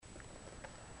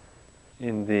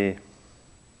in the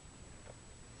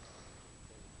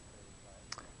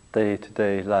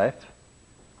day-to-day life,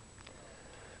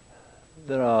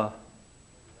 there are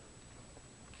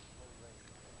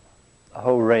a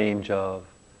whole range of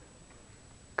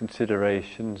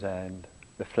considerations and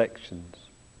reflections.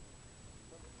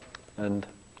 And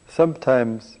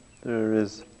sometimes there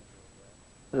is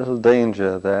a little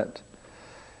danger that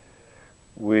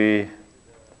we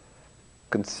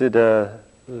consider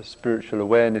the spiritual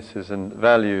awarenesses and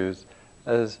values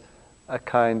as a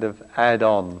kind of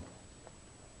add-on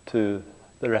to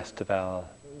the rest of our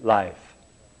life.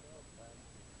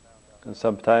 And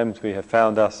sometimes we have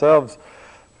found ourselves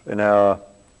in our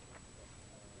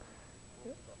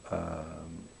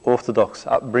orthodox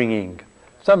upbringing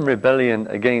some rebellion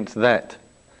against that,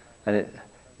 and it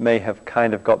may have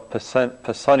kind of got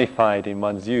personified in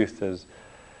one's youth as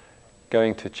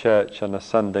going to church on a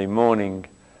Sunday morning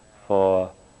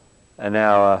for an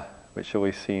hour, which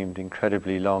always seemed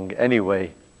incredibly long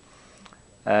anyway,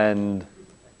 and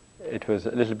it was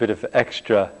a little bit of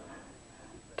extra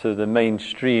to the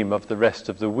mainstream of the rest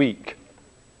of the week.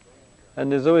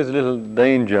 And there's always a little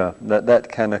danger that that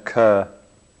can occur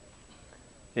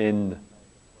in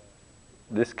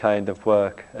this kind of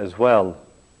work as well.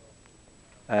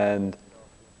 And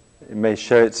it may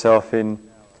show itself in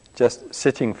just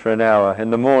sitting for an hour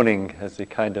in the morning as the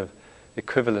kind of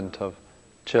equivalent of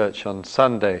church on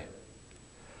Sunday,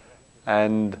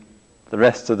 and the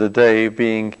rest of the day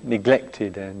being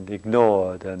neglected and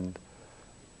ignored, and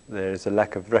there is a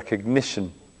lack of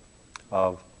recognition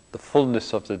of the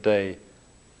fullness of the day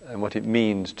and what it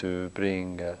means to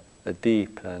bring a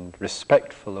deep and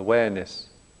respectful awareness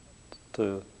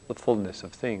to the fullness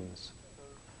of things.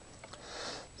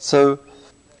 So,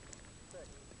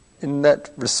 in that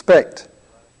respect,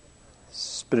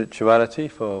 spirituality,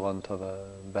 for want of a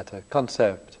better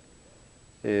concept,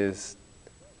 is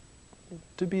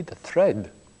to be the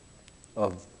thread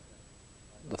of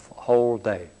the whole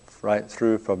day, right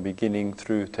through from beginning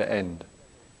through to end.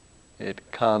 It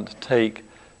can't take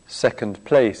second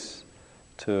place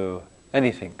to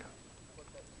anything.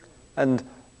 And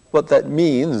what that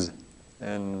means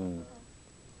in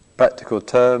practical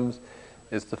terms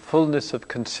is the fullness of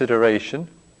consideration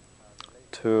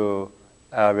to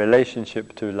our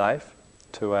relationship to life,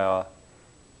 to our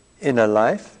inner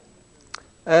life,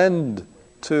 and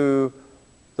to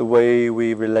the way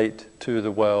we relate to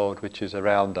the world which is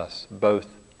around us, both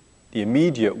the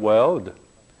immediate world,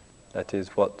 that is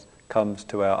what comes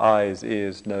to our eyes,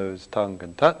 ears, nose, tongue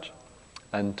and touch,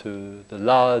 and to the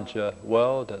larger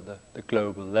world at the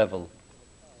global level.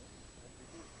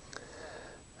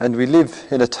 And we live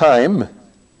in a time,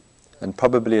 and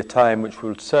probably a time which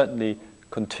will certainly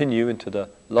continue into the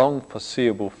long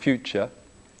foreseeable future,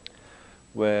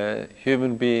 where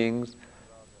human beings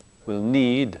will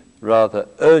need rather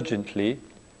urgently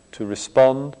to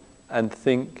respond and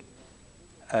think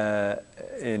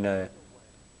in a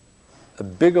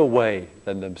bigger way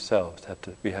than themselves.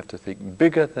 We have to think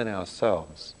bigger than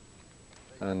ourselves,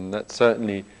 and that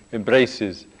certainly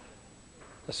embraces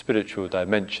a spiritual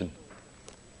dimension.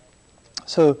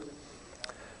 So,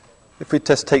 if we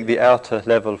just take the outer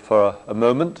level for a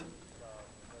moment,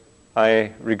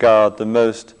 I regard the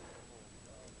most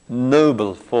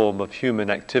noble form of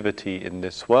human activity in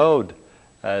this world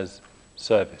as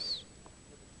service,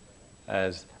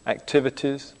 as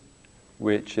activities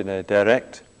which in a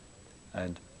direct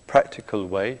and practical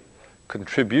way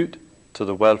contribute to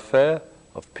the welfare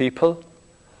of people,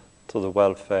 to the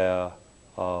welfare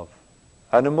of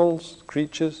animals,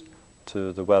 creatures,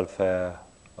 to the welfare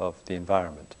of the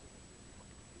environment.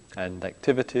 And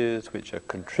activities which are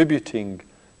contributing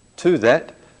to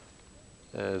that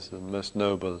as the most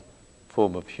noble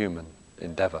form of human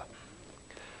endeavor.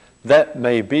 That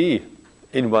may be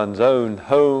in one's own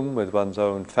home with one's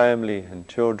own family and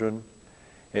children.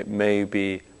 It may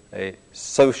be a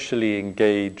socially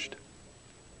engaged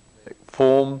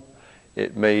form.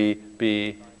 It may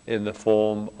be in the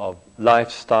form of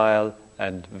lifestyle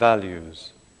and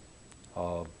values,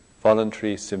 of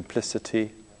voluntary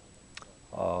simplicity,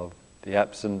 of the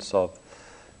absence of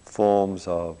forms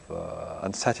of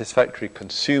unsatisfactory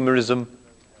consumerism,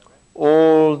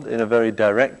 all in a very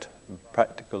direct and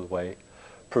practical way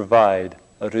provide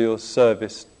a real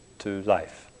service to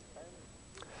life.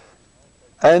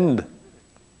 And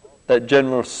that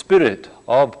general spirit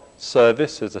of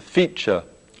service as a feature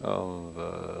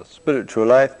of spiritual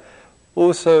life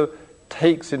also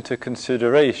takes into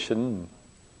consideration,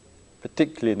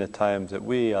 particularly in the times that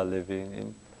we are living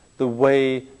in, the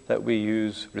way that we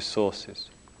use resources.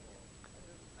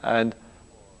 And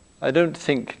I don't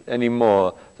think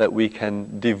anymore that we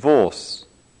can divorce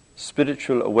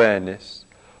spiritual awareness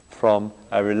from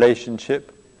our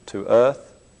relationship to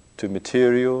earth, to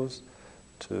materials,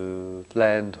 to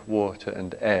land, water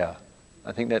and air.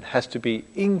 I think that has to be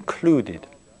included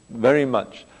very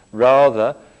much,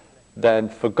 rather than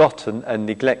forgotten and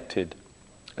neglected.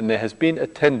 And there has been a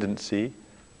tendency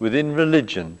within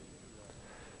religion,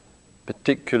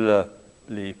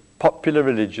 particularly popular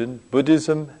religion,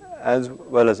 Buddhism as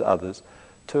well as others,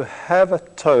 to have a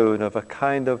tone of a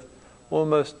kind of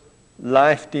almost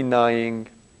life-denying,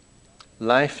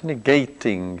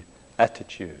 life-negating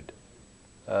attitude.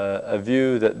 A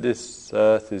view that this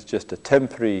earth is just a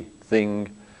temporary thing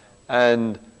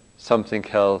and something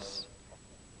else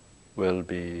will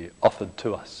be offered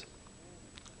to us.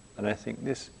 And I think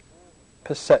this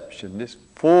perception, this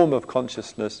form of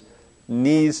consciousness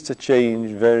needs to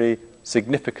change very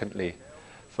significantly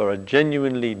for a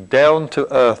genuinely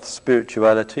down-to-earth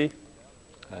spirituality,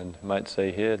 and I might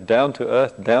say here,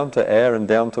 down-to-earth, down-to-air and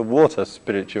down-to-water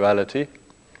spirituality,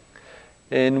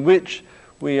 in which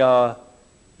we are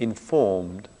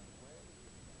informed,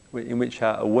 in which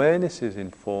our awareness is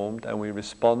informed and we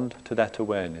respond to that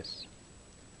awareness.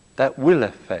 That will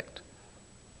affect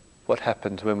what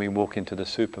happens when we walk into the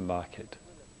supermarket.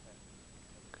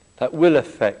 That will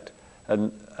affect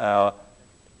our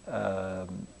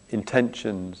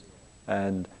intentions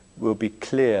and will be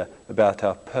clear about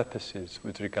our purposes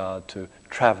with regard to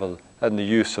travel and the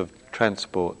use of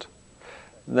transport.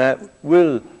 That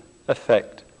will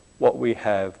affect what we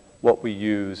have, what we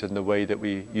use and the way that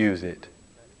we use it.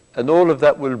 And all of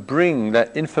that will bring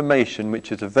that information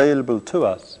which is available to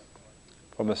us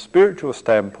from a spiritual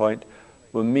standpoint,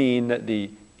 will mean that the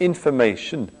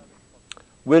information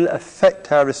will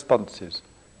affect our responses,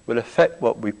 will affect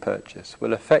what we purchase,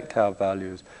 will affect our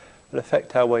values, will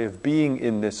affect our way of being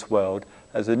in this world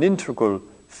as an integral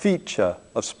feature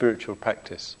of spiritual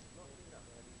practice.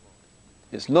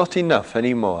 It's not enough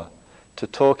anymore to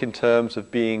talk in terms of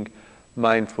being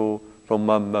mindful from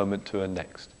one moment to the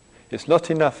next. It's not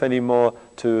enough anymore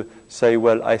to say,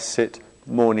 well, I sit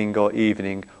morning or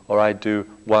evening, or I do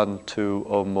 1, 2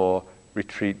 or more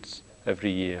retreats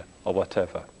every year, or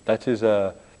whatever. That is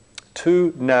a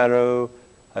too narrow,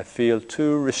 I feel,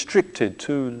 too restricted,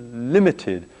 too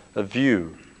limited a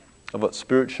view of what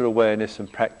spiritual awareness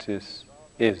and practice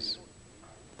is.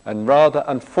 And rather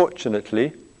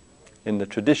unfortunately, in the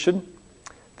tradition,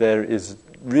 there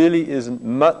really isn't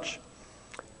much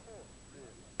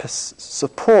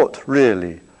support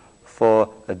really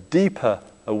for a deeper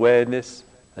awareness,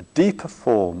 a deeper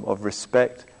form of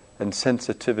respect and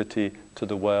sensitivity to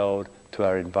the world, to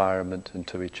our environment and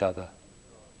to each other.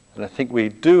 And I think we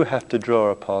do have to draw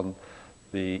upon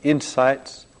the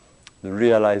insights, the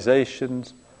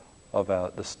realizations of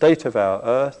the state of our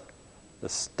earth, the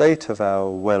state of our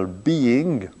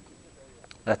well-being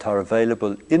that are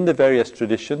available in the various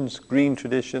traditions, green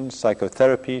traditions,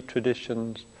 psychotherapy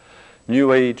traditions,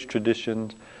 New Age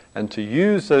traditions, and to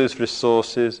use those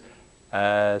resources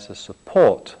as a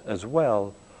support as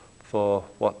well for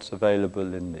what's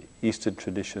available in the Eastern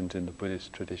traditions, in the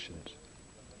Buddhist traditions.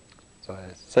 So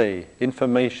I say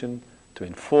information to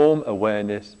inform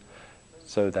awareness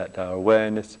so that our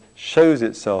awareness shows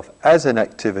itself as an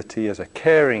activity, as a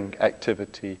caring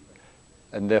activity,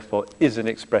 and therefore is an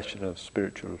expression of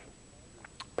spiritual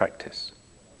practice,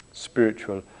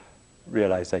 spiritual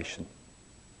realization.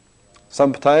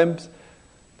 Sometimes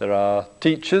there are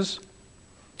teachers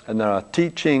and there are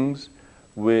teachings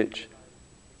which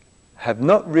have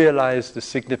not realized the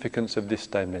significance of this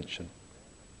dimension.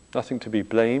 Nothing to be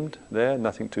blamed there,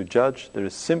 nothing to judge. There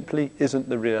simply isn't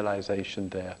the realization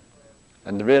there.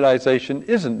 And the realization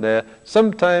isn't there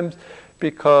sometimes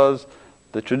because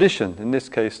the tradition, in this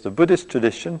case the Buddhist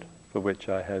tradition, for which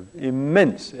I have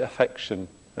immense affection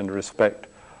and respect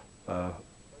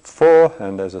for,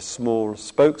 and as a small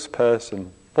spokesperson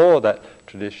for that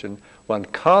tradition, one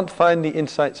can't find the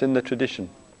insights in the tradition.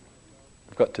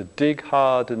 You've got to dig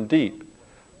hard and deep.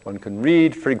 One can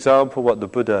read, for example, what the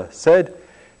Buddha said,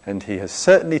 and he has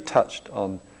certainly touched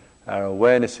on our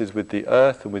awarenesses with the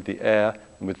earth and with the air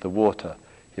and with the water.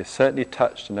 He has certainly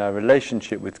touched on our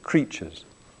relationship with creatures,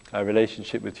 our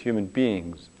relationship with human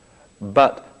beings.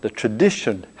 But the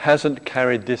tradition hasn't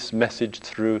carried this message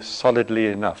through solidly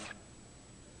enough.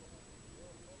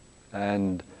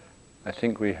 And I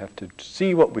think we have to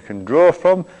see what we can draw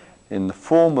from in the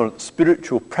formal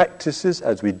spiritual practices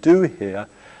as we do here,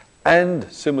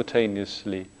 and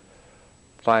simultaneously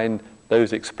find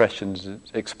those expressions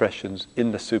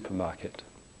in the supermarket.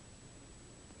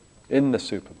 In the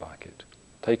supermarket.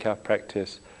 Take our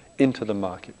practice into the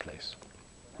marketplace.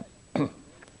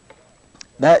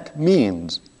 That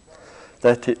means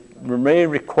that it may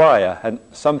require, and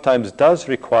sometimes does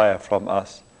require from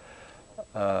us,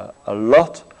 a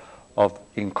lot of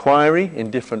inquiry in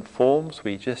different forms.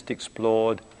 We just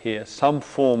explored here some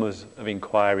forms of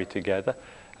inquiry together,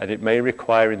 and it may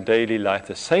require in daily life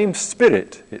the same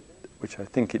spirit, which I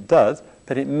think it does,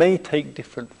 but it may take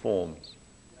different forms.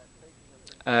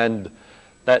 And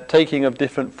that taking of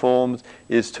different forms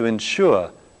is to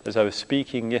ensure, as I was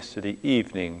speaking yesterday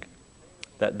evening,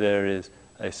 that there is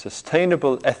a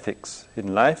sustainable ethics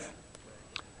in life,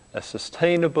 a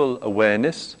sustainable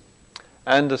awareness,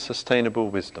 and a sustainable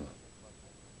wisdom.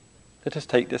 Let us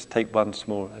take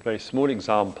a very small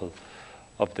example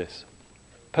of this.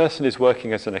 A person is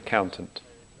working as an accountant.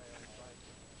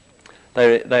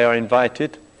 They are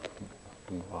invited,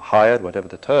 or hired, whatever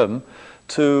the term,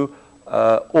 to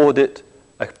audit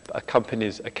a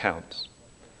company's accounts.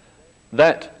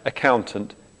 That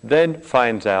accountant then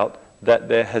finds out that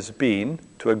there has been,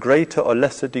 to a greater or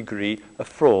lesser degree, a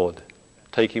fraud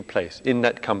taking place in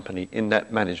that company, in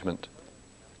that management.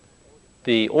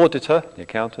 The auditor, the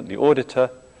accountant, the auditor,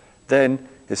 then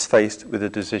is faced with a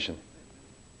decision.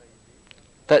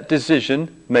 That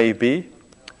decision may be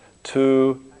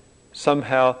to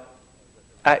somehow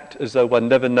act as though one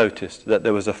never noticed that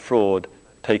there was a fraud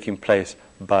taking place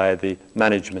by the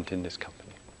management in this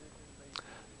company.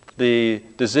 The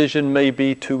decision may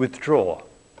be to withdraw,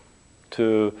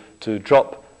 to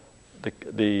drop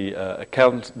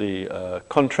the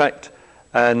contract,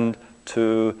 and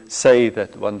to say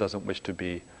that one doesn't wish to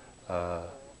be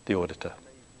the auditor.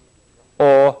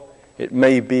 Or it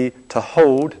may be to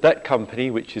hold that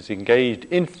company which is engaged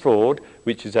in fraud,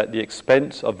 which is at the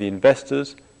expense of the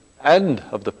investors and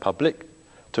of the public,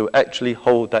 to actually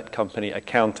hold that company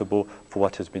accountable for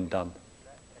what has been done.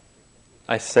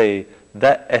 I say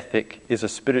that ethic is a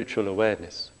spiritual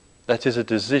awareness. That is a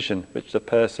decision which the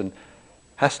person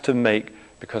has to make,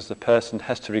 because the person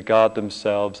has to regard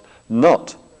themselves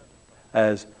not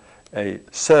as a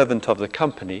servant of the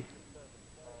company,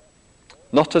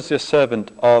 not as a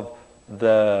servant of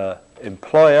the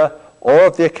employer or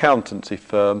of the accountancy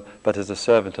firm, but as a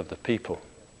servant of the people.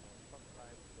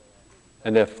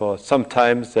 And therefore,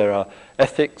 sometimes there are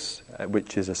ethics,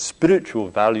 which is a spiritual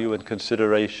value and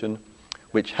consideration,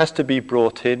 which has to be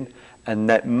brought in, and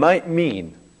that might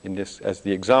mean, in this, as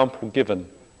the example given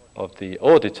of the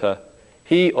auditor,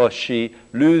 he or she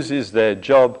loses their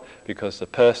job because the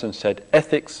person said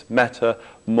ethics matter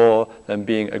more than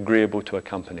being agreeable to a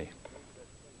company.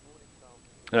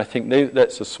 And I think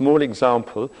that's a small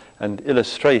example and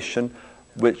illustration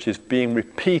which is being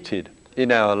repeated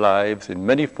in our lives in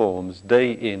many forms,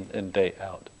 day in and day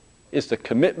out. Is the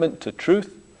commitment to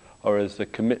truth, or is the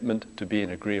commitment to being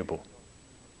agreeable?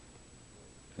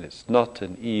 And it's not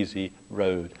an easy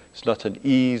road. It's not an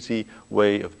easy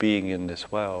way of being in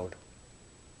this world.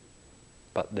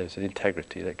 But there's an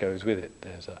integrity that goes with it.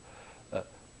 There's a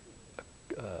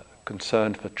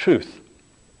concern for truth.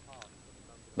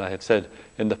 And I had said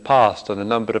in the past on a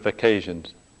number of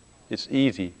occasions, it's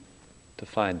easy to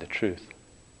find the truth.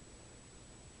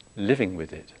 Living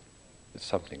with it is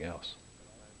something else.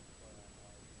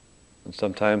 And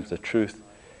sometimes the truth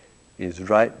is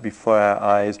right before our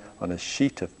eyes on a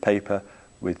sheet of paper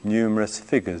with numerous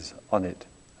figures on it,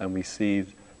 and we see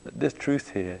that this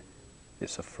truth here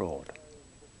is a fraud.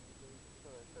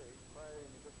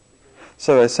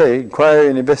 So I say, inquiry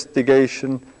and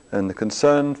investigation and the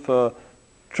concern for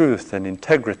truth and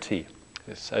integrity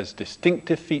as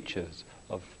distinctive features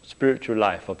of spiritual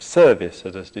life, of service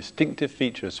as a distinctive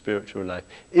feature of spiritual life,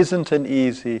 isn't an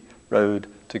easy road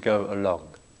to go along.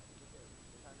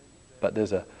 But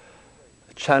there's a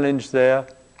challenge there,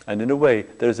 and in a way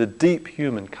there's a deep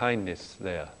human kindness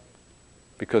there,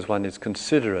 because one is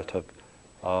considerate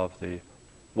of the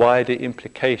wider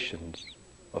implications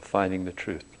of finding the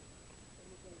truth.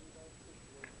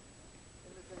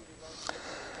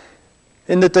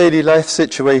 In the daily life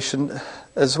situation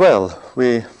as well,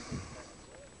 we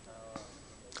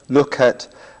look at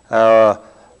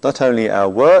not only our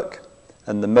work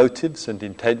and the motives and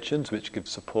intentions which give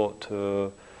support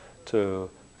to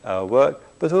our work,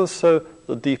 but also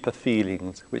the deeper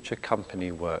feelings which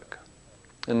accompany work,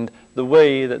 and the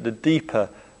way that the deeper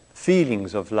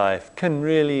feelings of life can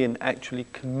really and actually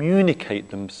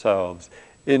communicate themselves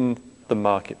in the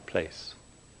marketplace,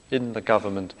 in the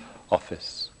government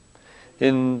office,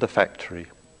 in the factory,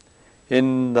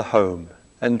 in the home,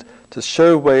 and to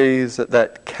show ways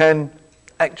that can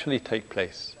actually take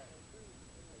place.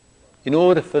 In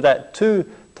order for that to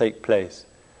take place,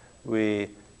 we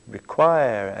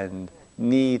require and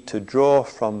need to draw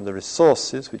from the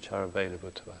resources which are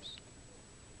available to us.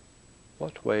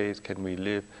 What ways can we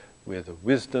live with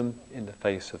wisdom in the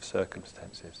face of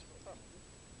circumstances.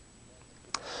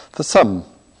 For some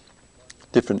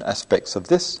different aspects of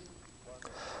this,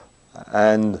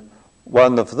 and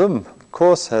one of them, of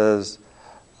course, as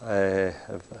I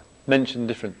have Mentioned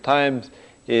different times,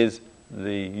 is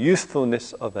the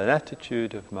usefulness of an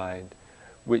attitude of mind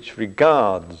which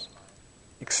regards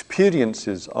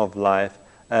experiences of life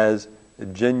as a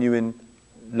genuine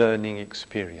learning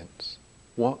experience.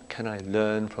 What can I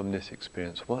learn from this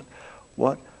experience?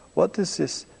 What does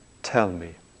this tell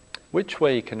me? Which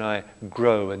way can I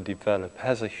grow and develop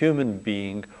as a human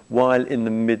being while in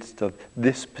the midst of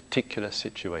this particular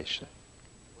situation?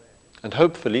 And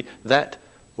hopefully that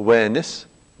awareness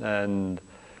and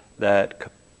that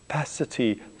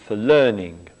capacity for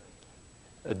learning,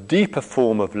 a deeper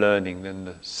form of learning than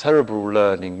the cerebral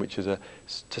learning, which is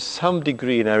to some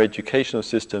degree in our educational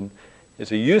system,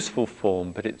 is a useful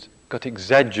form, but it's got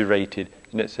exaggerated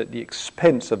and it's at the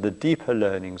expense of the deeper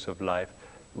learnings of life.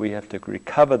 We have to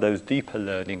recover those deeper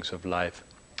learnings of life,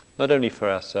 not only for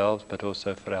ourselves, but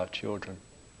also for our children.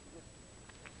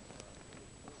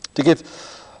 To give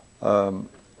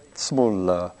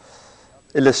small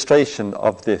illustration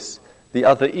of this, the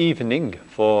other evening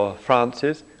for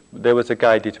Francis, there was a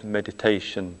guided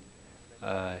meditation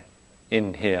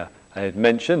in here. I had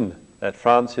mentioned that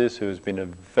Francis, who has been a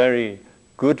very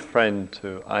good friend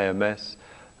to IMS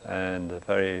and a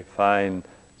very fine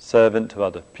servant to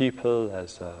other people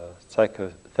as a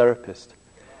psychotherapist,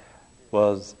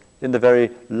 was in the very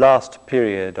last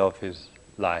period of his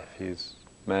life. He's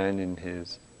a man in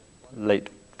his late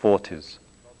 40s.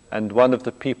 And one of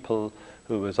the people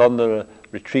who was on the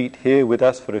retreat here with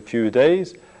us for a few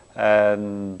days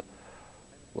and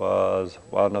was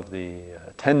one of the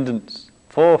attendants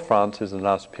for Francis in the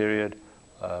last period,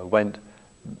 went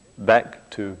back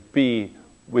to be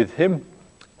with him.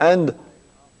 And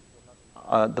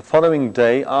the following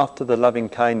day, after the loving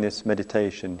kindness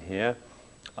meditation here,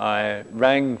 I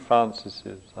rang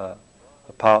Francis's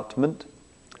apartment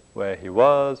where he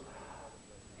was.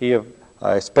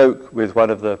 I spoke with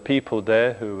one of the people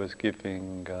there who was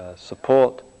giving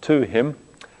support to him,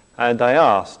 and I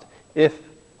asked if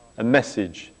a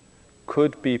message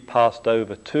could be passed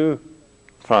over to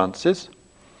Francis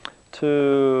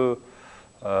to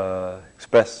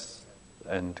express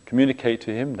and communicate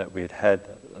to him that we had had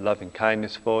loving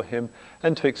kindness for him,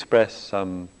 and to express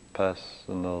some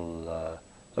personal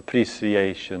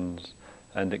appreciations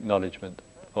and acknowledgement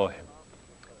for him.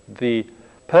 The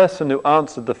person who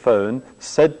answered the phone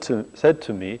said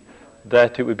to me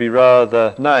that it would be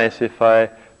rather nice if I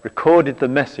recorded the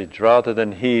message rather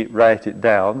than he write it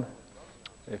down.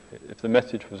 If the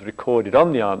message was recorded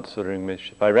on the answering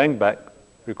machine, if I rang back,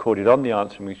 recorded on the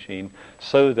answering machine,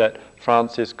 so that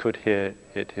Francis could hear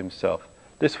it himself.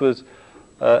 This was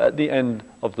at the end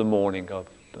of the morning of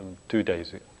 2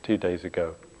 days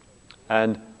ago.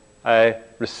 And I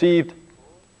received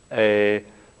a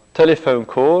telephone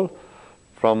call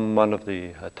from one of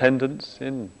the attendants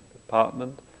in the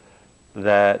apartment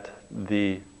that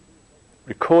the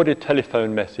recorded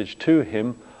telephone message to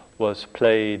him was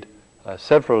played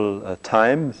several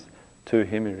times to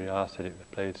him. He asked that it was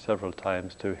played several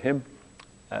times to him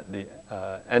at the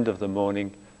end of the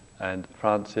morning, and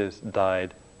Francis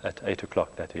died at 8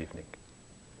 o'clock that evening.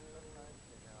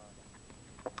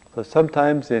 So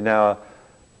sometimes in our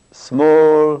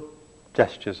small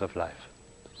gestures of life,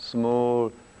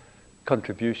 small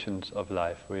contributions of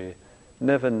life, we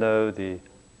never know the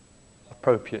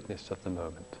appropriateness of the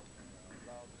moment.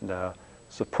 And our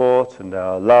support and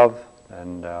our love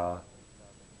and our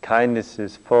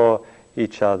kindnesses for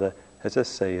each other, as I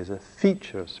say, is a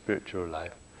feature of spiritual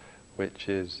life, which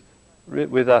is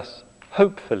with us,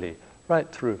 hopefully,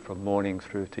 right through from morning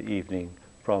through to evening,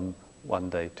 from one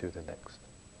day to the next.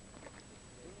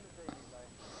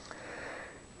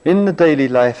 In the daily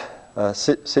life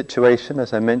situation,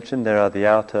 as I mentioned, there are the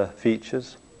outer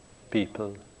features,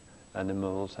 people,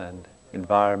 animals, and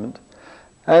environment.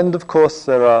 And of course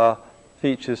there are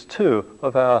features too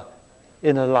of our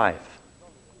inner life.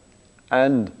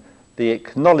 And the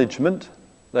acknowledgement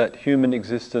that human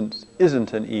existence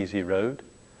isn't an easy road,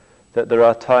 that there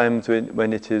are times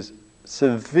when it is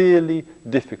severely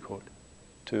difficult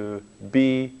to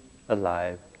be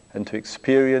alive and to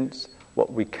experience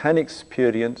what we can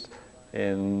experience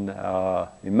in our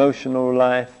emotional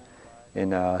life,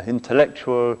 in our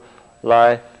intellectual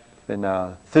life, in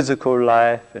our physical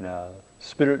life, in our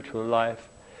spiritual life,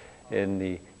 in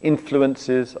the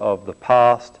influences of the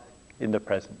past, in the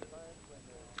present.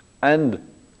 And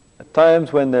at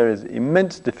times when there is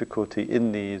immense difficulty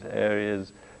in these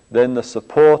areas, then the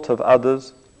support of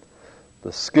others,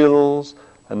 the skills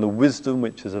and the wisdom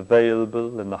which is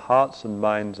available in the hearts and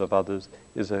minds of others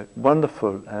is a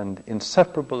wonderful and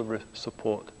inseparable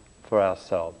support for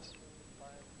ourselves.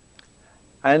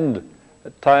 And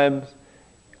at times,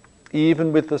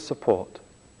 even with the support,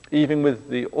 even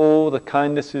with all the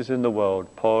kindnesses in the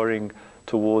world pouring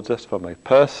towards us from a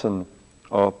person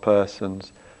or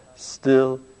persons,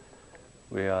 still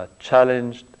we are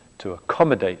challenged to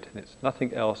accommodate, and it's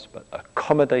nothing else but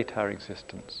accommodate our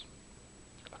existence.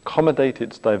 Accommodate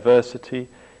its diversity,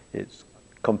 its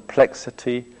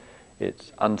complexity,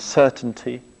 its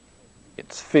uncertainty,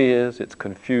 its fears, its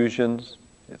confusions,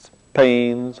 its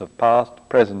pains of past,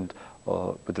 present,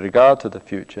 or with regard to the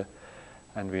future.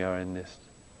 And we are in this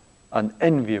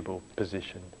unenviable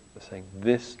position of saying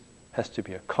this has to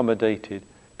be accommodated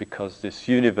because this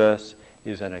universe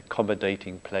is an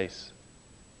accommodating place.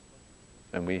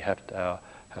 And we have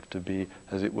to be,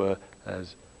 as it were,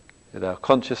 as with our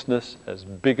consciousness as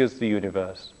big as the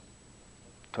universe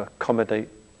to accommodate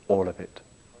all of it.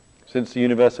 Since the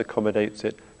universe accommodates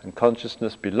it and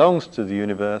consciousness belongs to the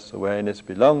universe, awareness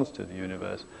belongs to the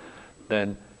universe,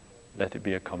 then let it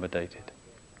be accommodated.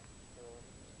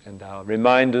 And our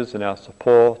reminders and our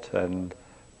support and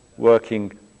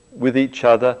working with each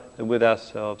other and with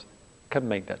ourselves can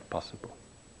make that possible.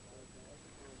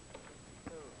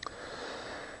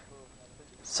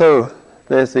 So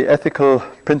there's the ethical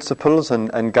principles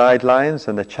and guidelines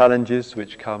and the challenges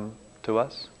which come to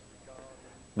us.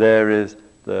 There is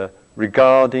the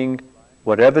regarding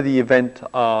whatever the event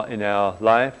are in our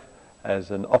life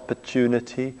as an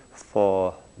opportunity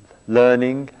for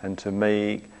learning and to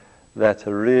make that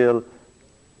a real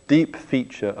deep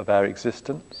feature of our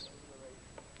existence.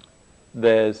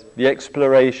 There's the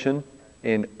exploration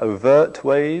in overt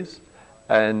ways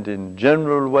and in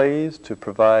general ways to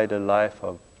provide a life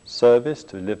of service,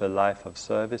 to live a life of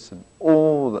service, and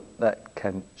all that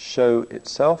can show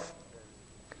itself.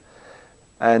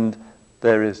 And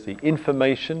there is the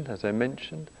information, as I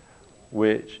mentioned,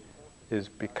 which is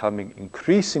becoming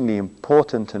increasingly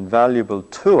important and valuable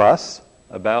to us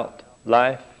about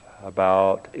life,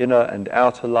 about inner and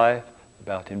outer life,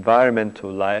 about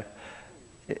environmental life,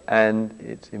 and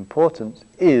its importance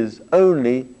is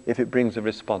only if it brings a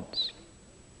response.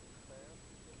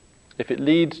 If it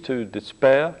leads to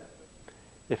despair,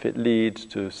 if it leads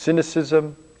to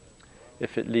cynicism,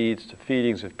 if it leads to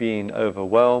feelings of being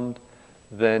overwhelmed,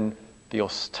 then the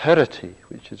austerity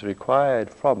which is required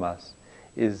from us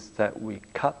is that we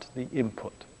cut the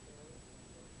input.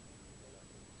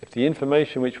 If the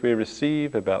information which we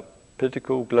receive about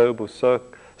political, global,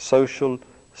 social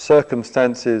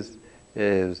circumstances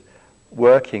is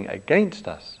working against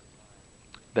us,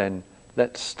 then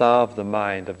let's starve the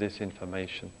mind of this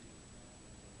information.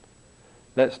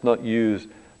 Let's not use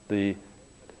the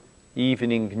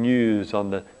evening news on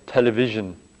the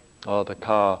television or the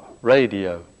car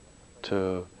radio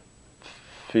to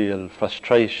feel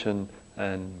frustration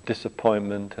and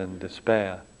disappointment and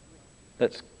despair.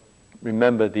 Let's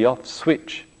remember the off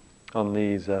switch on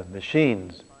these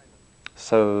machines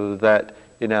so that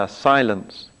in our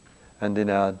silence and in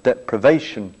our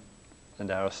deprivation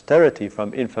and our austerity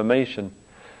from information,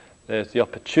 there's the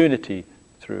opportunity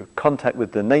through contact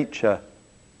with the nature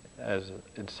as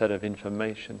instead of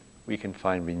information, we can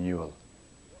find renewal.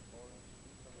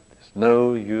 There's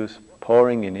no use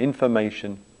pouring in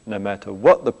information, no matter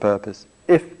what the purpose,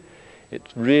 if it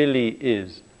really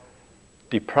is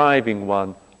depriving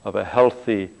one of a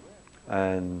healthy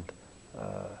and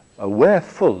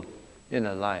awareful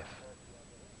inner life.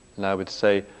 And I would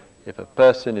say, if a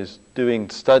person is doing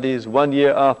studies 1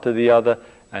 year after the other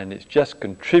and it's just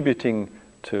contributing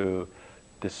to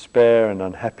despair and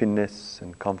unhappiness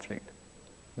and conflict,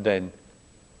 then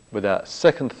without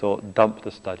second thought, dump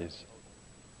the studies.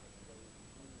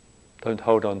 Don't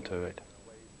hold on to it.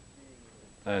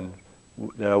 And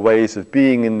there are ways of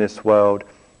being in this world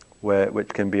which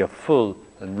can be a full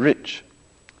and rich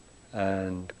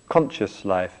and conscious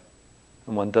life,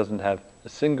 and one doesn't have a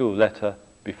single letter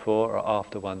before or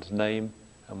after one's name,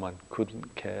 and one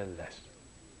couldn't care less.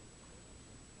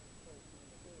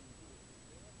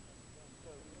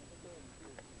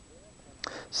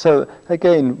 So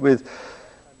again, with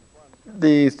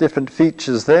these different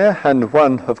features there, and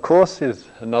one, of course, is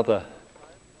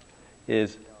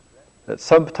that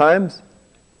sometimes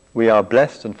we are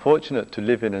blessed and fortunate to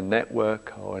live in a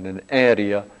network or in an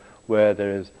area where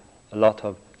there is a lot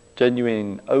of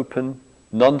genuine, open,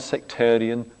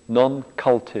 non-sectarian,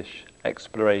 non-cultish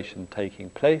exploration taking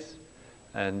place.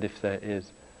 And if there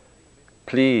is,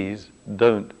 please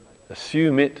don't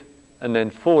assume it and then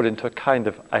fall into a kind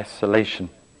of isolation.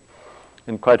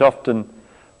 And quite often,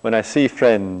 when I see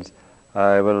friends,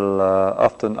 I will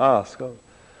often ask,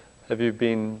 have you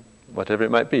been, whatever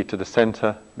it might be, to the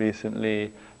centre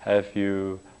recently? Have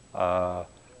you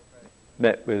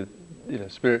met with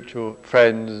spiritual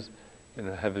friends?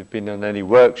 Have you been on any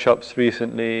workshops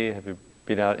recently? Have you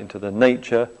been out into the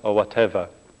nature or whatever?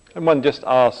 And one just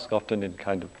asks often in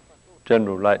kind of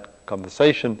general light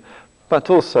conversation, but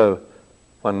also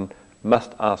one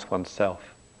must ask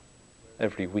oneself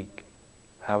every week,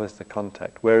 how is the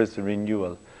contact? Where is the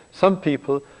renewal? Some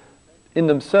people in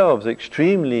themselves are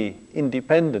extremely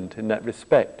independent in that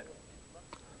respect,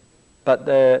 but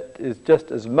there is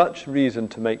just as much reason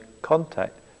to make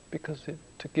contact because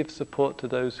to give support to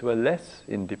those who are less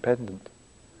independent,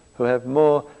 who have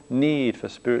more need for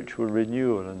spiritual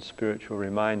renewal and spiritual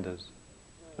reminders.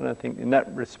 And I think in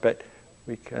that respect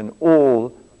we can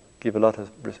all give a lot of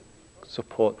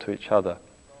support to each other.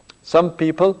 Some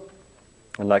people,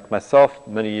 and like myself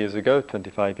many years ago,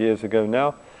 25 years ago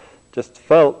now, just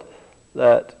felt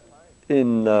that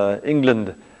in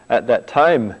England at that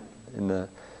time, in the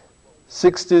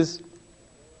 60s,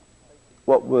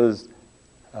 what was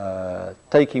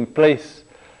taking place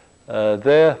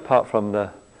there, apart from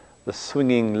the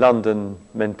swinging London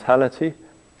mentality,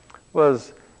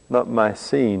 was not my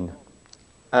scene,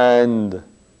 and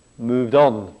moved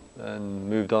on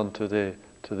to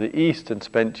the east and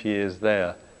spent years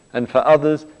there. And for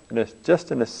others,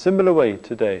 just in a similar way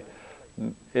today,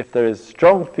 if there is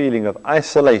strong feeling of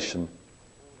isolation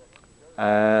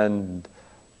and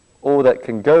all that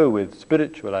can go with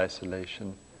spiritual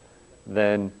isolation,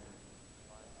 then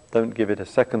don't give it a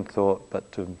second thought, but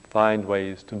to find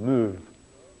ways to move.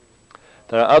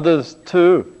 There are others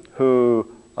too who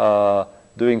are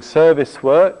doing service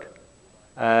work,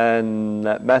 and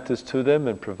that matters to them,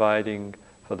 and providing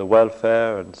for the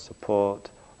welfare and support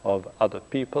of other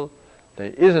people.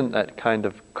 There isn't that kind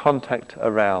of contact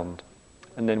around,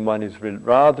 and then one is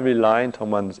rather reliant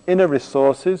on one's inner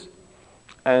resources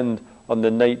and on the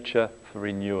nature for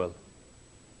renewal.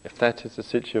 If that is the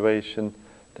situation,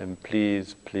 then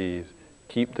please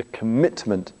keep the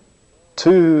commitment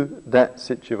to that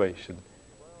situation.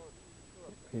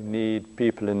 We need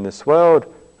people in this world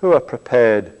who are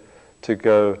prepared to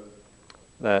go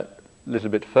that little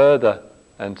bit further,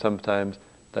 and sometimes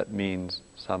that means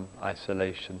some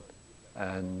isolation,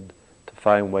 and to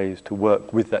find ways to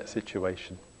work with that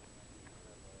situation.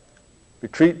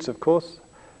 Retreats, of course,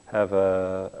 have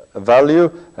a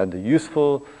value and a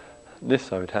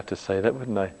usefulness, I would have to say that,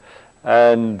 wouldn't I?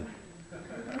 And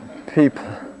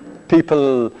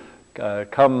people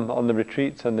come on the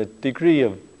retreats, and the degree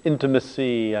of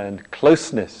intimacy and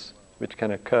closeness which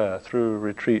can occur through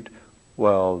retreat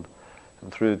world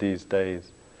and through these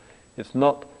days. It's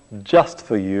not just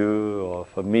for you or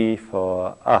for me,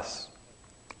 for us,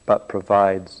 but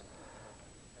provides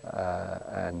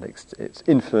and its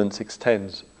influence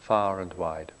extends far and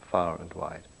wide.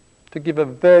 To give a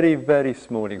very, very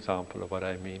small example of what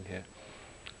I mean here.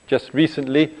 Just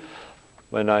recently,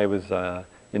 when I was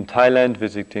in Thailand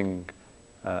visiting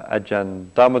Ajahn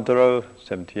Dhammadharo,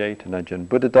 78, and Ajahn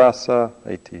Buddhadasa,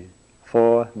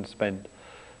 84, and spent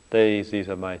days. These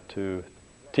are my two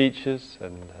teachers,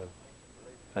 and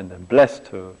I'm blessed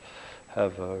to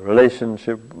have a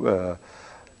relationship,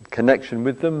 connection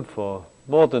with them for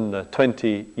more than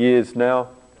 20 years now,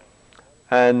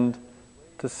 and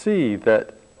to see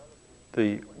that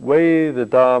the way the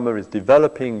Dharma is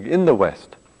developing in the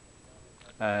West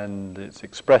and its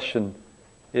expression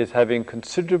is having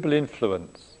considerable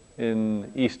influence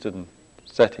in Eastern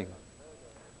setting.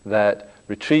 That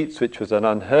retreats, which was an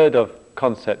unheard of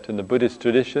concept in the Buddhist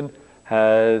tradition,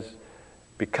 has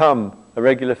become a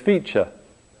regular feature,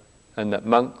 and that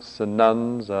monks and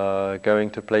nuns are going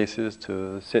to places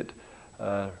to sit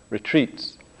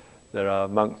retreats. There are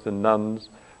monks and nuns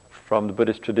from the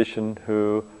Buddhist tradition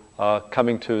who are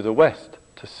coming to the West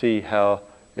to see how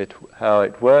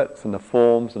it works, and the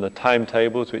forms and the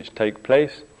timetables which take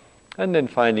place, and then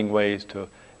finding ways to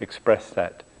express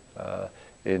that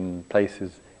in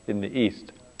places in the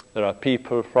East. There are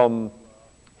people from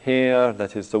here,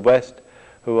 that is the West,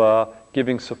 who are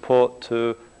giving support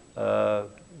to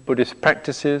Buddhist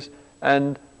practices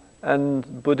and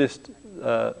Buddhist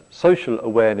social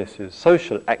awarenesses,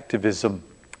 social activism,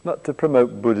 not to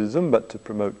promote Buddhism, but to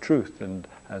promote truth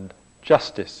and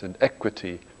justice and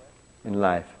equity in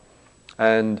life.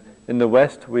 And in the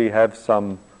West we have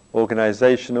some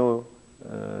organizational,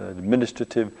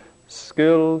 administrative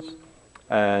skills,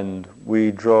 and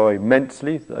we draw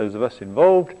immensely, those of us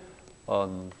involved,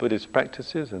 on Buddhist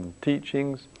practices and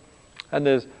teachings, and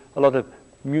there's a lot of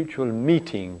mutual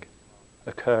meeting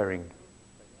occurring.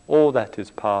 All that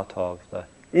is part of the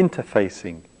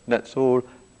interfacing. That's all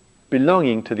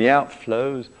belonging to the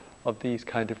outflows of these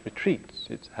kind of retreats.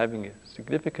 It's having a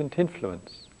significant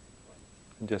influence.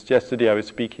 And just yesterday I was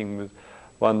speaking with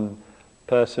one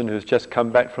person who's just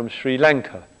come back from Sri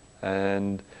Lanka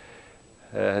and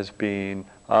has been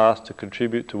asked to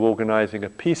contribute to organising a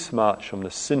peace march from the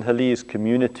Sinhalese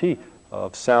community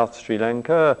of South Sri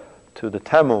Lanka to the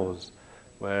Tamils,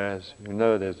 whereas you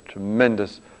know there's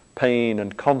tremendous pain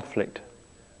and conflict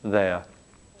there.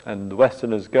 And the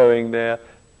Westerners going there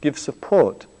give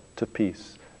support to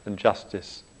peace and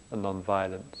justice and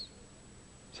non-violence.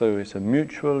 So it's a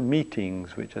mutual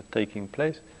meetings which are taking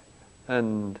place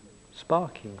and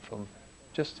sparking from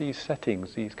just these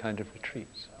settings, these kind of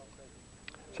retreats.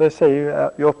 So I say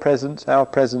your presence, our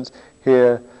presence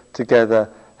here together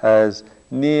has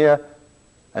near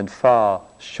and far,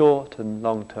 short and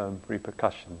long-term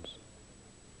repercussions.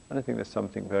 And I think there's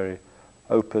something very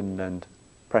open and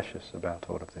precious about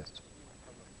all of this.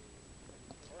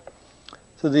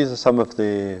 So these are some of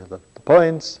the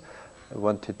points I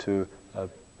wanted to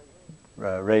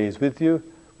raise with you.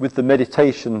 With the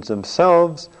meditations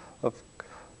themselves,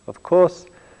 of course,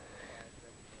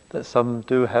 that some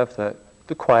do have the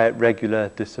quiet, regular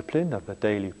discipline of a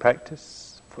daily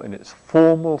practice in its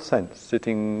formal sense,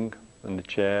 sitting in the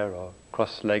chair or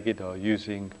cross-legged or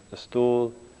using the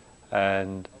stool,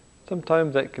 and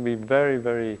sometimes that can be very,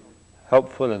 very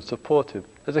helpful and supportive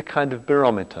as a kind of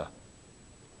barometer.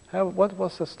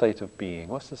 What's the state of being?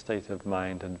 What's the state of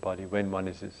mind and body when one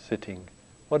is sitting?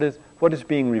 What is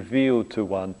being revealed to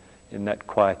one in that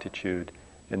quietude,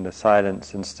 in the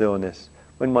silence and stillness,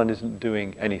 when one isn't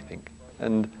doing anything?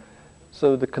 And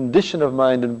so the condition of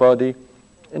mind and body,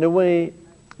 in a way,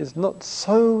 is not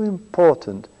so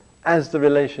important as the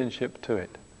relationship to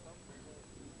it.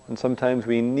 And sometimes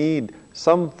we need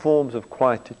some forms of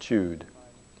quietude,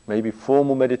 maybe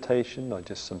formal meditation or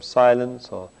just some silence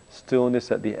or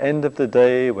stillness at the end of the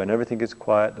day when everything is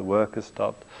quiet, the work has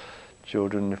stopped,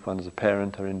 children, if one is a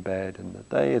parent, are in bed and the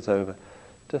day is over,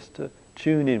 just to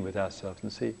tune in with ourselves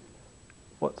and see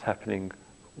what's happening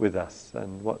with us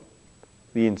and what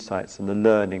the insights and the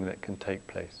learning that can take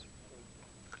place.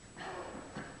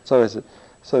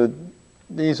 So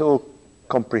these all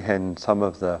comprehend some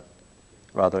of the,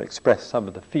 rather express some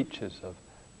of the features of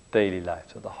daily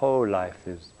life. So the whole life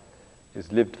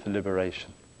is lived for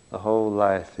liberation. The whole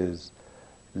life is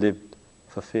lived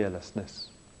for fearlessness.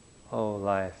 The whole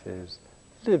life is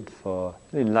lived for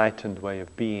an enlightened way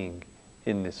of being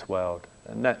in this world.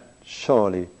 And that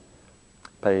surely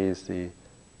pays the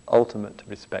ultimate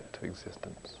respect to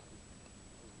existence.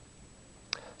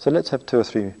 So let's have 2 or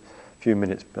 3 few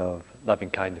minutes of loving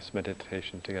kindness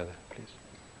meditation together, please.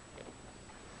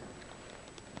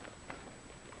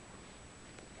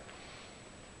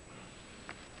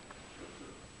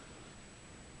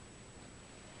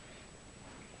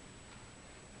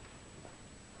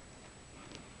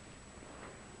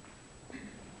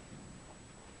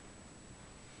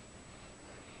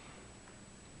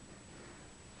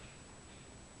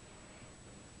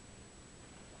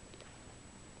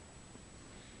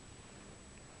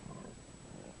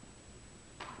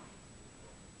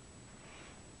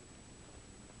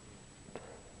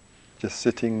 Just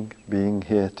sitting, being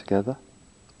here together.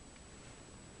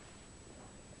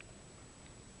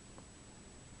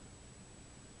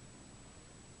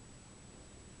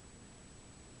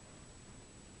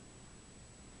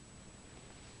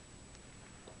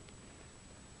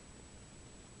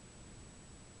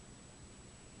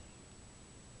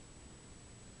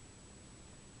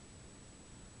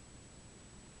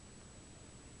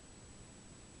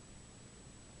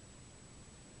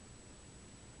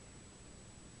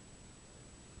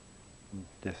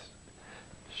 Just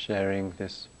sharing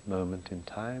this moment in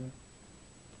time.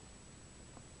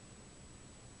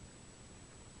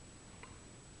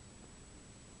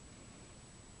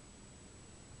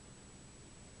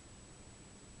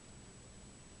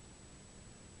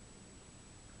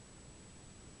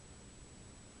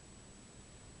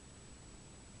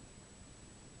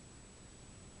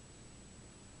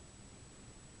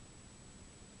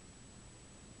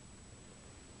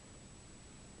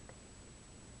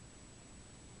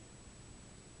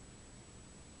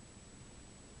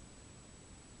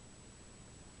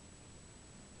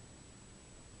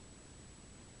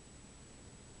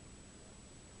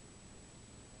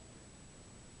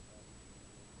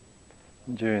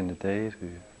 During the days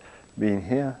we've been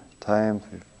here, times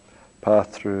we've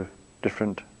passed through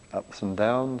different ups and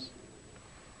downs,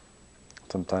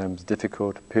 sometimes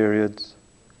difficult periods,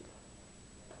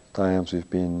 times we've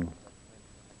been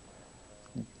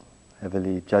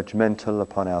heavily judgmental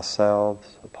upon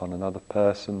ourselves, upon another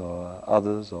person or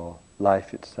others or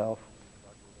life itself.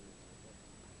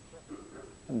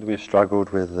 And we've struggled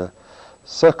with the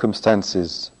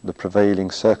circumstances, the prevailing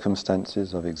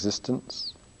circumstances of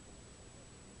existence.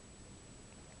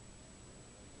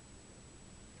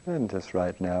 And just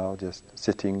right now, just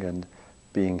sitting and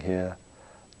being here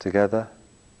together,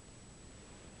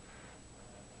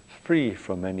 free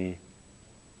from any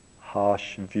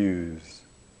harsh views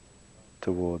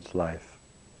towards life,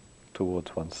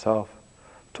 towards oneself,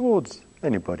 towards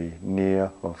anybody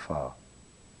near or far.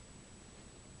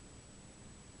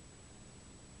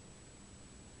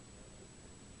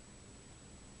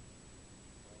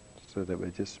 So that we're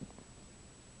just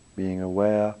being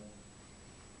aware,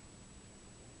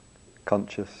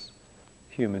 conscious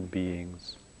human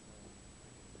beings,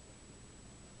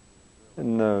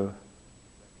 and no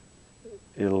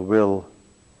ill will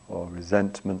or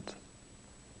resentment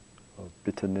or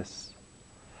bitterness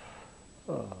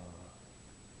or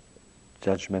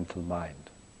judgmental mind.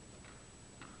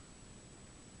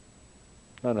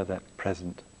 None of that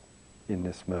present in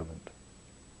this moment.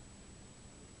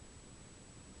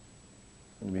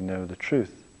 And we know the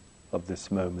truth of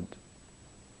this moment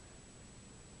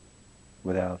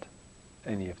without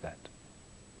any of that.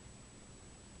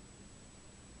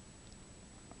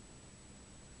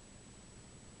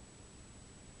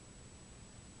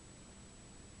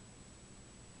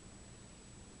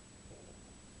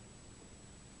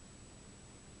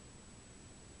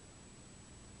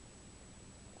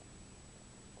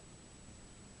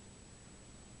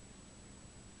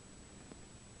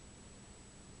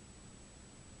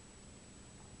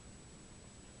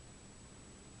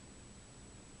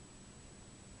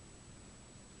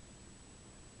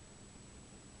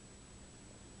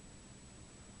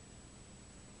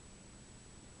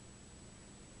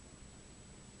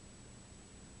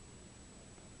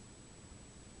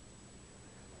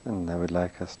 And I would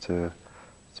like us to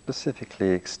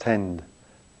specifically extend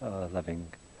our loving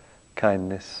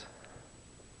kindness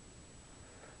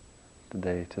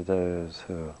today to those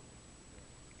who,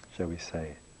 shall we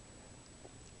say,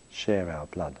 share our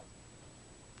blood,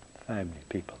 family,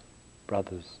 people,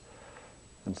 brothers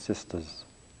and sisters,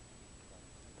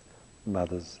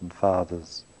 mothers and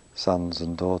fathers, sons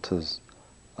and daughters,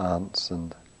 aunts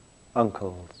and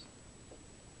uncles,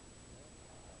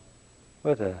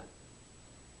 whether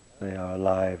they are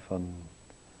alive on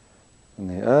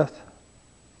the earth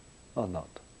or not.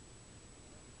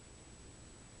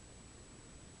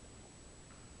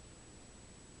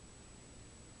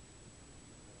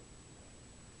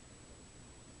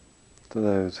 To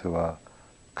those who are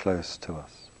close to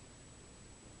us,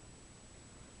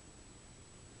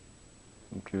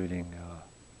 including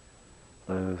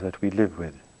those that we live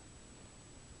with,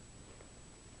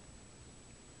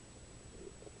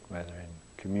 whether in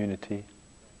community,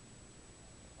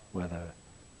 whether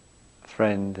a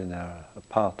friend in our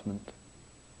apartment,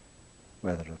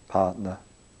 whether a partner,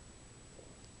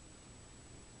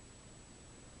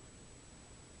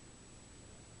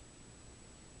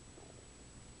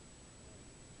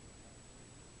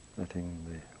 letting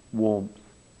the warmth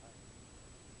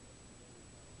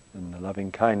and the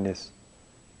loving kindness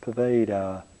pervade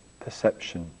our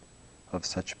perception of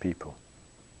such people.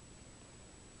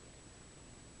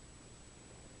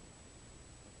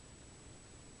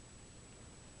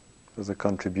 As a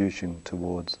contribution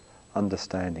towards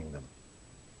understanding them.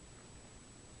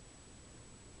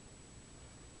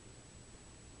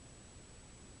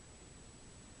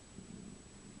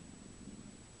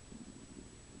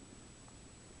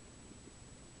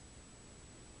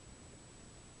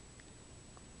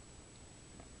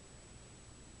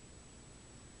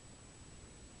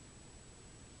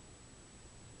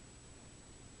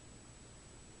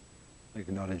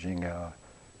 Acknowledging our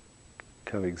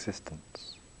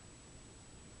coexistence.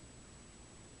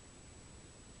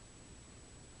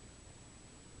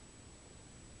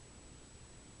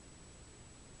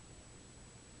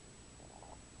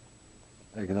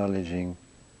 Acknowledging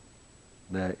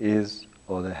there is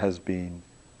or there has been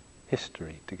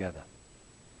history together,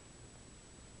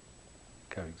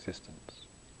 coexistence.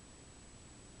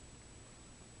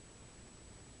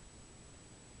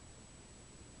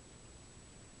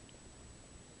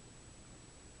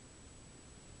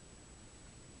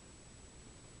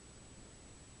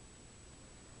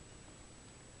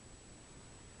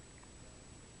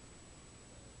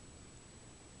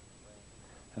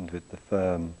 And with the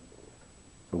firm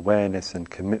awareness and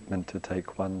commitment to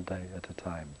take one day at a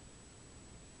time.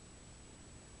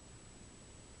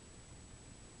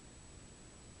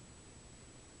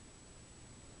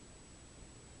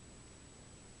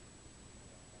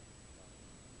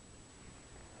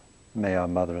 May our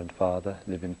mother and father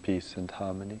live in peace and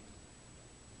harmony.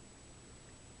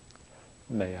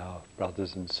 May our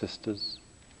brothers and sisters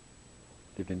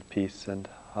live in peace and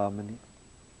harmony.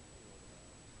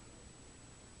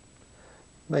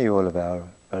 May all of our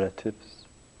relatives,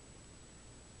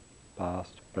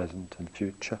 past, present and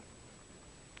future,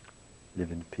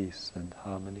 live in peace and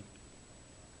harmony.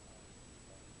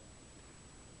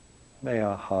 May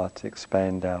our heart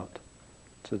expand out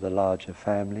to the larger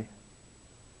family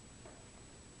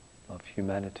of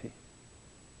humanity.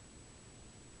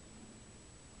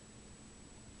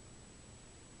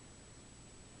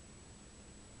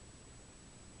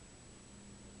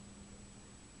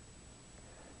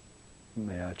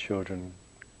 May our children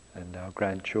and our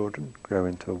grandchildren grow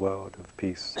into a world of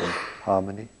peace and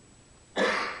harmony.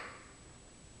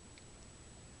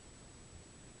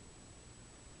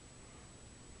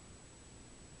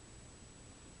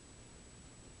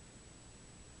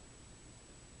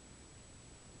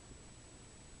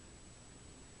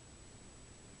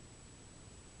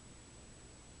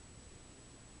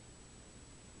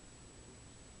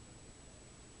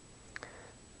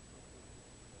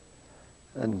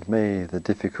 And may the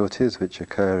difficulties which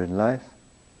occur in life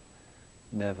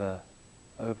never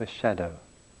overshadow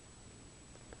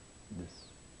this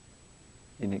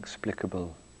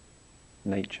inexplicable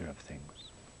nature of things.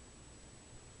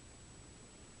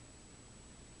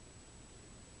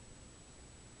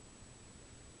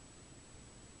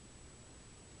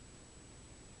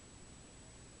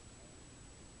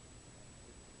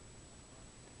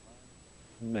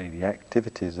 May the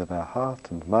activities of our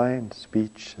heart and mind,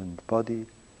 speech and body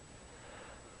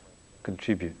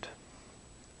contribute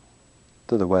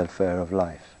to the welfare of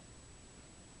life.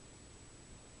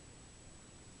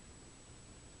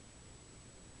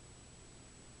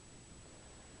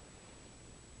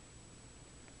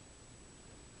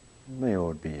 May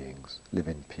all beings live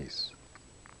in peace.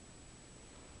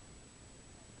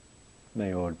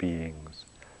 May all beings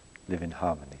live in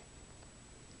harmony.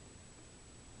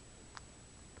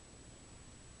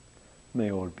 May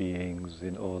all beings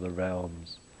in all the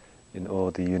realms, in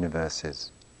all the universes,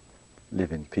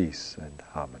 live in peace and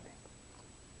harmony.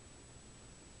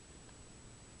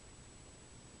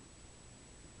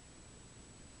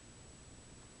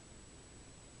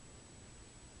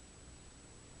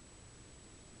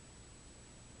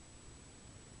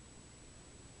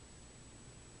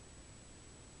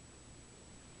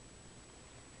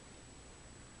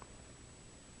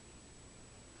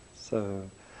 So,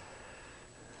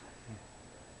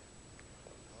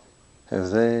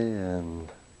 Jose and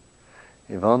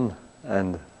Yvonne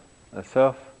and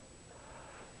myself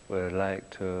would like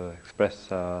to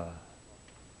express our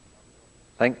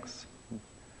thanks,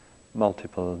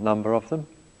 multiple number of them,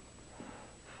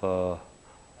 for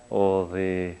all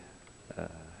the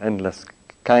endless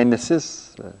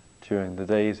kindnesses during the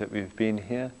days that we've been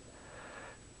here.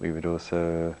 We would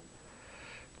also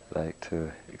like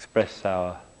to express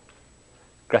our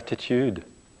gratitude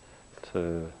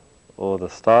to all the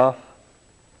staff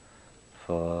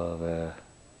for their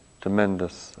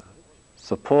tremendous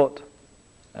support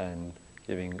and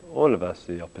giving all of us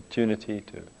the opportunity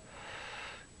to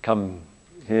come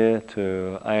here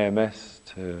to IMS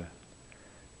to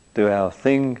do our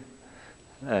thing,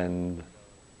 and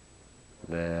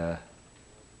their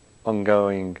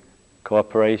ongoing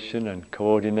cooperation and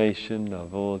coordination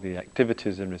of all the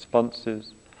activities and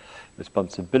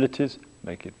responsibilities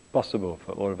make it possible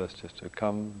for all of us just to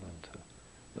come and to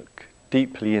look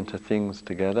deeply into things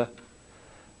together.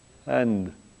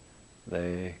 And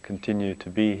they continue to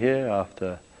be here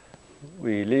after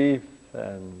we leave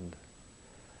and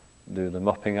do the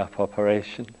mopping up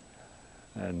operation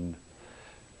and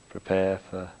prepare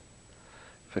for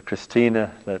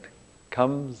Christina that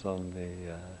comes on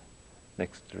the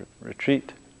next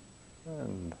retreat,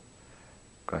 and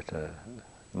quite a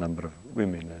number of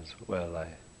women as well I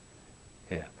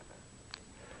hear.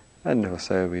 And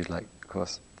also we'd like, of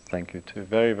course, thank you too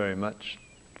very, very much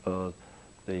for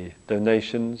the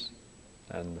donations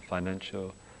and the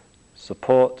financial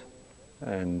support,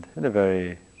 and in a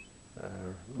very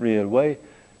real way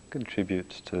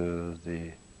contributes to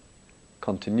the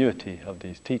continuity of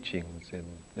these teachings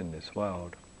in this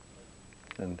world.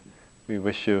 And we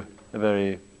wish you a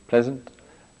very pleasant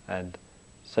and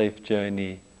safe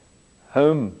journey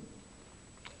home,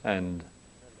 and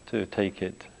to take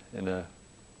it in a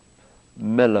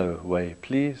mellow way,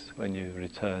 please, when you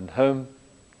return home.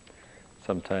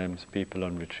 Sometimes people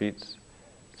on retreats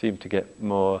seem to get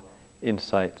more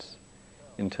insights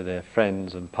into their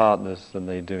friends and partners than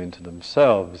they do into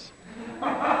themselves.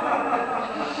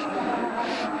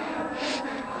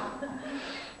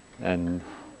 And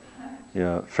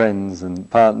your friends and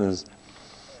partners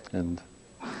and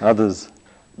others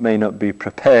may not be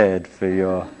prepared for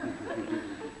your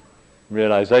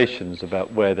realizations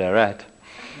about where they're at.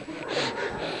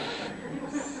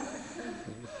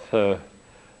 So,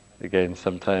 again,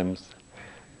 sometimes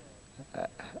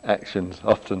actions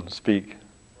often speak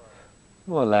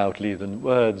more loudly than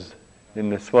words in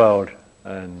this world,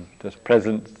 and just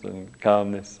presence and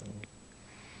calmness and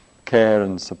care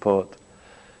and support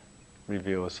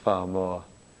reveals far more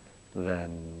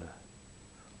than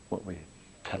what we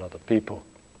tell other people.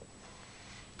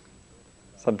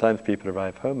 Sometimes people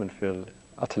arrive home and feel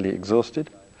utterly exhausted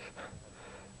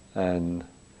and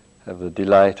have the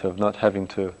delight of not having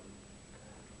to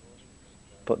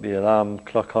put the alarm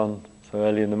clock on so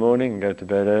early in the morning and go to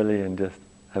bed early and just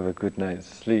have a good night's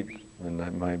sleep, and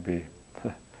that might be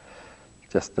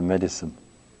just the medicine.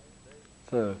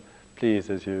 So please,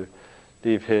 as you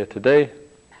leave here today,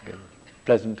 a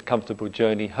pleasant, comfortable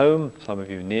journey home, some of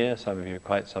you near, some of you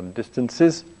quite some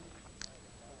distances.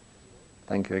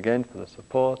 Thank you again for the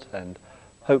support, and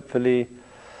hopefully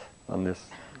on this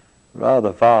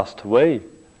rather vast way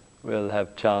we'll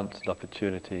have chance and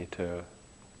opportunity to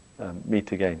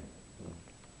meet again.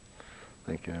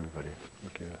 Thank you, everybody.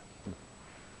 Thank you.